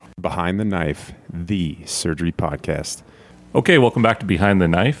Behind the Knife, the surgery podcast. Okay, welcome back to Behind the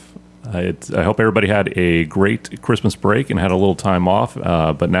Knife. I hope everybody had a great Christmas break and had a little time off,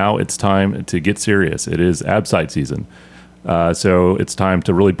 but now it's time to get serious. It is ABSITE season. So it's time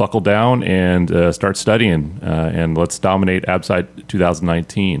to really buckle down and start studying, and let's dominate ABSITE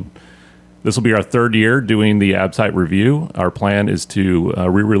 2019. This will be our third year doing the ABSITE review. Our plan is to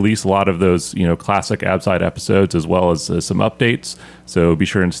re-release a lot of those, classic ABSITE episodes as well as some updates. So be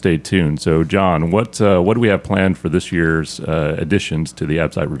sure and stay tuned. So, John, what do we have planned for this year's additions to the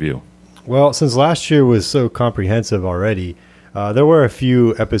ABSITE review? Well, since last year was so comprehensive already, there were a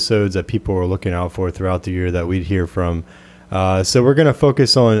few episodes that people were looking out for throughout the year that we'd hear from. So we're going to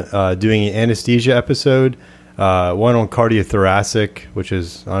focus on doing an anesthesia episode. One on cardiothoracic, which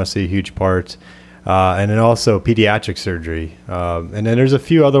is honestly a huge part, and then also pediatric surgery. And then there's a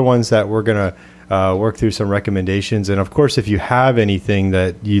few other ones that we're going to work through some recommendations. And of course, if you have anything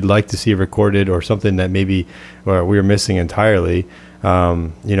that you'd like to see recorded or something that maybe we're missing entirely,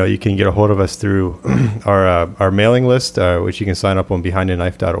 you can get a hold of us through our mailing list, which you can sign up on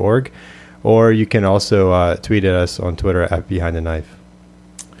behindtheknife.org, or you can also tweet at us on Twitter at behindtheknife.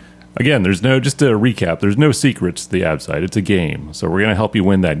 Again, just to recap, there's no secrets to the ABSITE. It's a game. So we're going to help you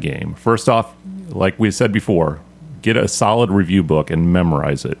win that game. First off, like we said before, get a solid review book and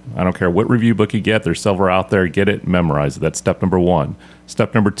memorize it. I don't care what review book you get. There's several out there. Get it, memorize it. That's step number one.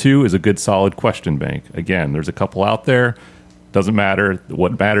 Step number two is a good solid question bank. Again, there's a couple out there. Doesn't matter.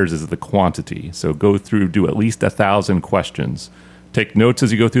 What matters is the quantity. So go through, do at least 1,000 questions. Take notes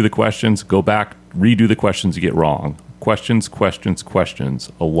as you go through the questions. Go back, redo the questions you get wrong. Questions.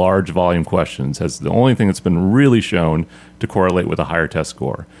 A large volume questions has the only thing that's been really shown to correlate with a higher test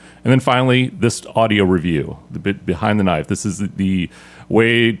score. And then finally, this audio review, the bit behind the knife. This is the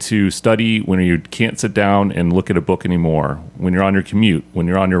way to study when you can't sit down and look at a book anymore. When you're on your commute, when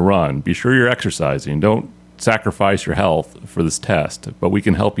you're on your run, be sure you're exercising. Don't sacrifice your health for this test, but we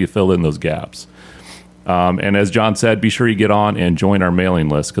can help you fill in those gaps. And as John said, be sure you get on and join our mailing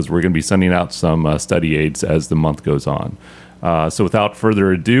list because we're going to be sending out some study aids as the month goes on. So without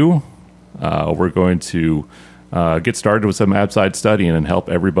further ado, we're going to get started with some ABSITE studying and help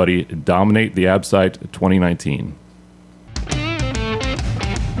everybody dominate the ABSITE 2019.